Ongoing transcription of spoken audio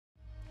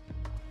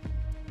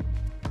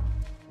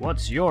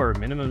What's your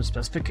minimum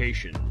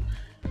specification?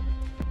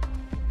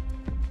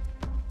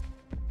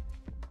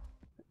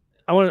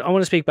 I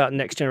want to speak about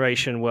next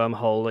generation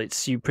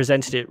wormhole. You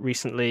presented it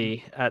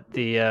recently at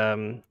the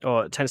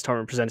or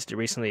Tenstorrent presented it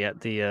recently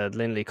at the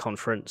Linley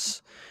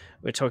conference.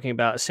 We're talking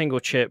about a single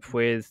chip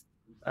with,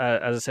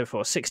 as I said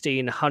before,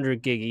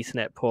 1600 gig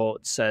Ethernet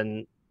ports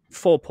and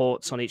 4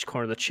 ports on each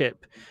corner of the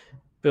chip,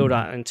 built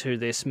out into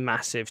this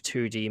massive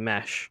 2D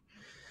mesh.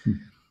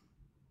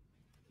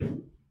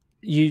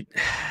 You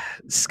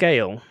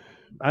scale.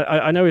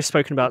 I know we've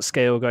spoken about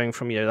scale going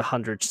from the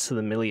hundreds to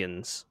the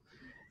millions.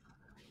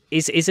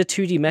 Is a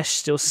 2D mesh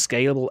still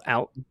scalable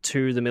out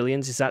to the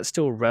millions? Is that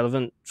still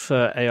relevant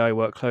for AI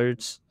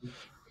workloads?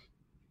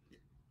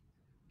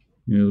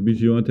 Yeah, Ljubisa,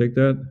 you want to take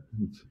that?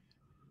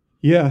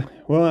 Yeah,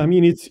 well, I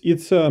mean,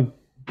 it's a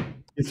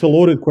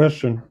loaded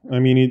question. I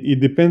mean, it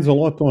depends a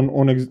lot on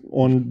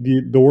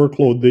the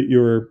workload that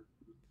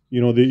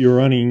you're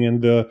running,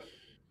 and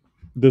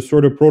the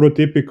sort of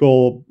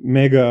prototypical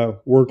mega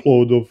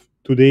workload of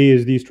today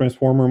is these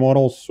transformer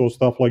models. So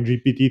stuff like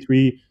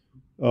GPT-3.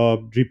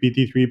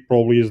 GPT-3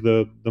 probably is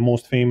the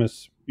most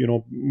famous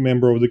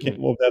member of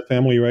that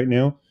family right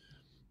now.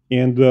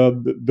 And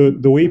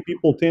the way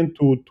people tend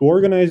to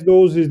organize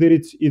those is that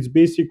it's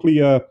basically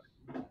a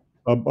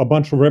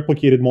bunch of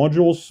replicated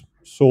modules.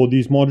 So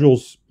these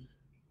modules,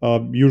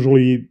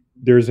 usually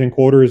there's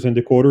encoders and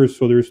decoders.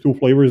 So there's two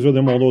flavors of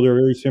them, although they're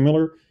very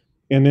similar.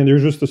 And then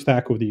there's just a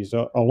stack of these,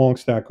 a long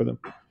stack of them.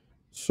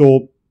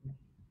 So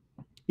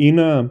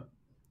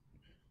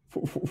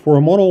for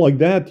a model like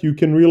that, you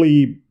can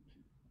really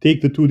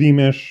take the 2D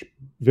mesh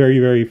very,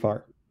 very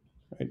far.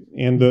 Right?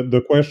 And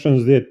the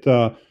questions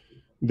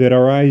that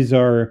arise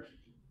are,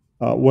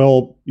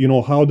 well,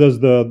 how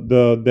does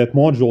that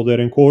module, that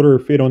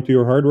encoder, fit onto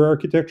your hardware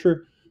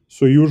architecture?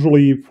 So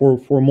usually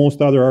for most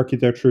other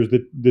architectures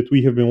that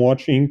we have been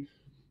watching,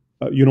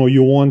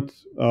 you want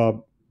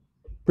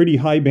pretty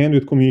high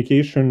bandwidth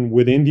communication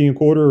within the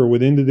encoder or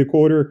within the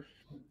decoder,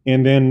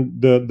 and then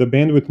the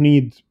bandwidth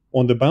need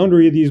on the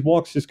boundary of these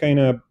blocks is kind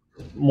of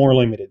more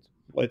limited,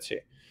 let's say.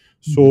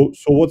 So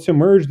what's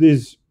emerged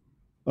is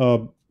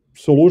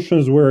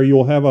solutions where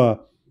you'll have a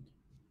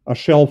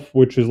shelf,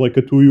 which is like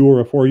a 2U or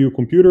a 4U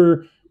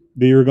computer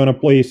that you're going to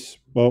place,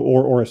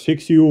 or a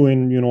 6U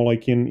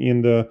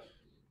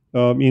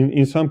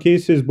in some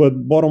cases.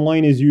 But bottom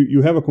line is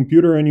you have a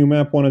computer and you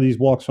map one of these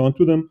blocks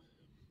onto them,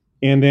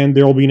 and then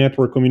there will be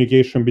network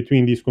communication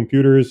between these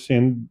computers,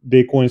 and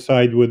they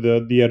coincide with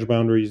the edge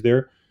boundaries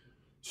there.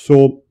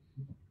 So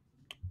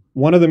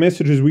one of the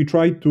messages we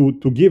tried to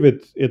give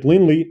it at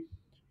Linley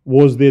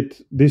was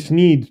that this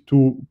need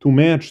to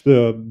match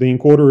the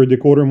encoder or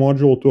decoder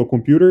module to a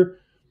computer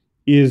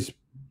is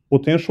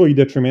potentially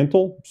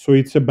detrimental. So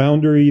it's a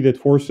boundary that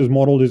forces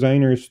model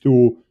designers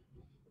to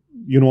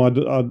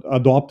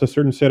adopt a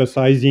certain set of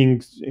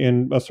sizings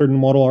and a certain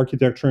model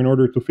architecture in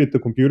order to fit the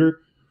computer.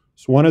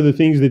 So one of the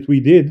things that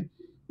we did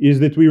is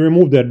that we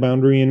removed that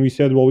boundary, and we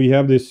said, well, we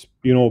have this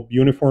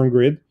uniform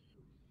grid.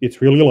 It's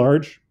really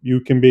large.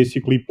 You can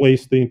basically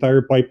place the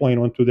entire pipeline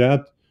onto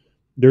that.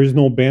 There's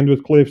no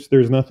bandwidth cliffs.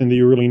 There's nothing that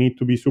you really need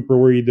to be super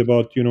worried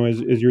about,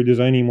 as you're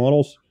designing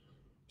models.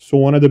 So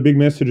one of the big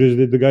messages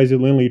that the guys at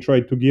Linley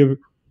tried to give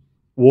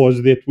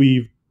was that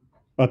we've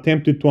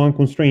attempted to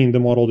unconstrain the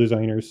model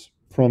designers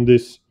from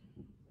this,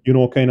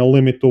 kind of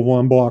limit of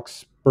one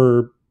box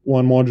per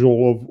one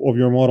module of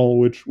your model,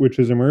 which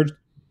has emerged.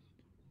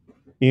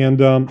 And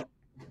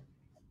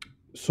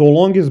so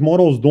long as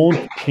models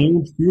don't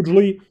change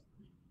hugely,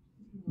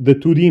 the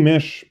 2D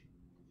mesh,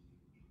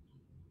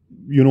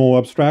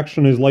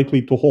 abstraction is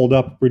likely to hold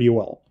up pretty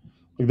well.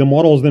 Like the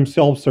models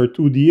themselves are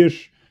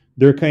 2D-ish.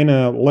 They're kind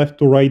of left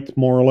to right,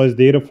 more or less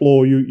data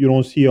flow. You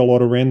don't see a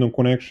lot of random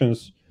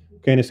connections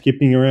kind of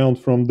skipping around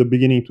from the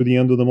beginning to the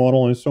end of the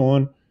model and so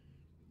on.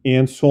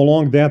 And so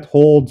long that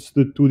holds,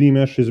 the 2D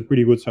mesh is a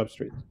pretty good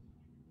substrate.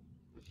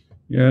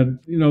 Yeah,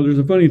 there's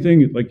a funny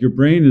thing, like your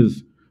brain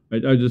is,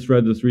 I just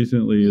read this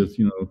recently, is,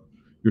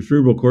 your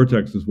cerebral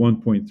cortex is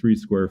 1.3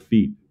 square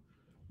feet.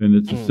 And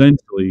it's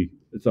essentially,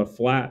 it's a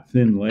flat,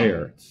 thin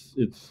layer.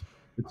 It's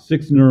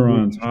 6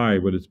 neurons high,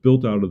 but it's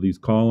built out of these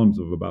columns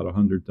of about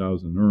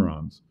 100,000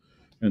 neurons.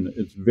 And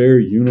it's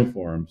very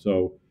uniform.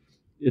 So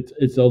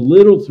it's a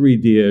little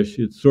 3D-ish.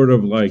 It's sort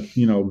of like,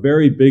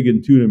 very big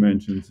in 2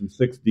 dimensions and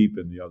 6 deep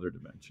in the other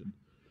dimension.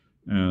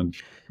 And,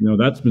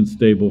 that's been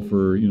stable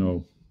for,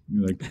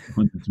 like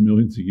hundreds of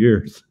millions of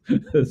years.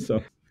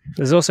 So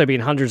there's also been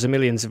hundreds of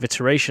millions of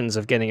iterations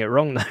of getting it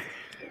wrong, though.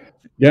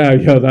 Yeah,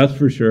 that's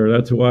for sure.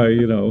 That's why,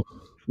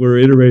 we're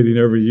iterating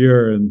every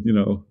year, and,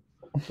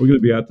 we're going to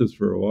be at this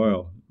for a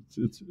while.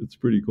 It's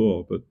pretty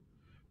cool.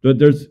 But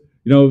there's,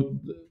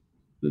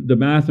 the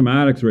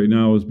mathematics right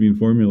now is being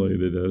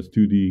formulated as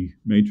 2D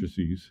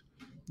matrices,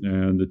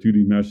 and the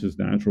 2D mesh is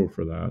natural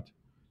for that.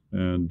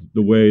 And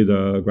the way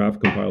the graph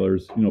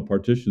compilers,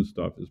 partition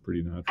stuff is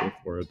pretty natural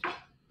for it.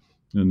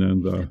 And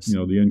then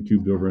the n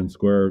cubed over n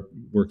squared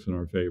works in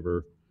our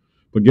favor.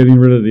 But getting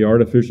rid of the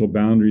artificial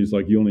boundaries,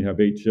 like you only have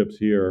 8 chips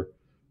here,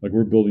 Like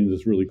we're building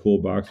this really cool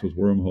box with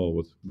wormhole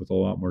with a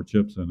lot more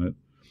chips in it,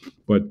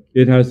 but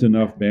it has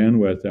enough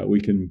bandwidth that we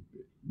can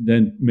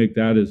then make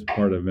that as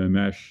part of a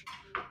mesh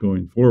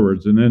going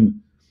forwards. And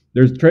then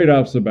there's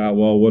trade-offs about,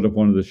 well, what if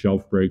one of the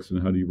shelf breaks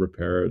and how do you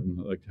repair it,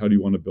 and like how do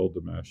you want to build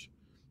the mesh?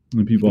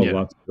 And people have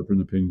lots of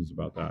different opinions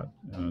about that.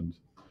 And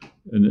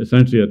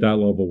essentially at that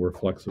level we're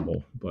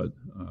flexible, but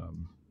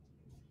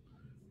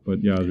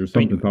yeah, there's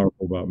something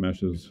powerful about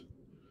meshes,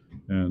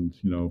 and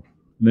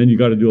then you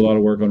got to do a lot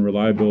of work on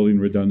reliability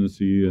and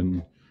redundancy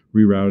and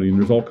rerouting.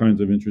 There's all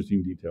kinds of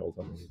interesting details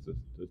underneath the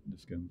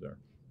skins there.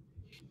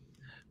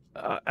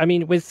 I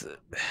mean, with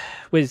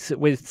the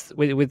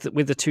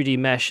 2D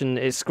mesh, and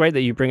it's great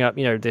that you bring up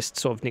this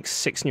sort of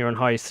 6 neuron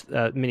high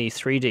mini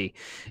 3D.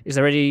 Is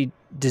there any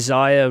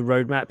desire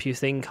roadmap you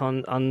think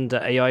under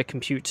AI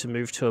compute to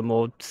move to a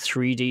more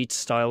 3D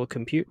style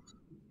compute?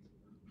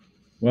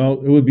 Well,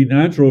 it would be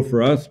natural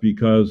for us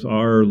because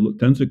our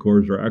tensor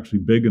cores are actually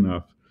big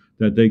enough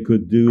that they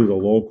could do the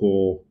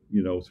local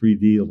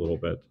 3D a little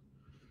bit.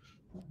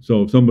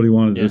 So if somebody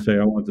wanted to say,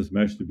 I want this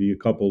mesh to be a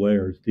couple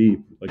layers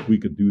deep, like we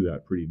could do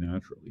that pretty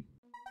naturally.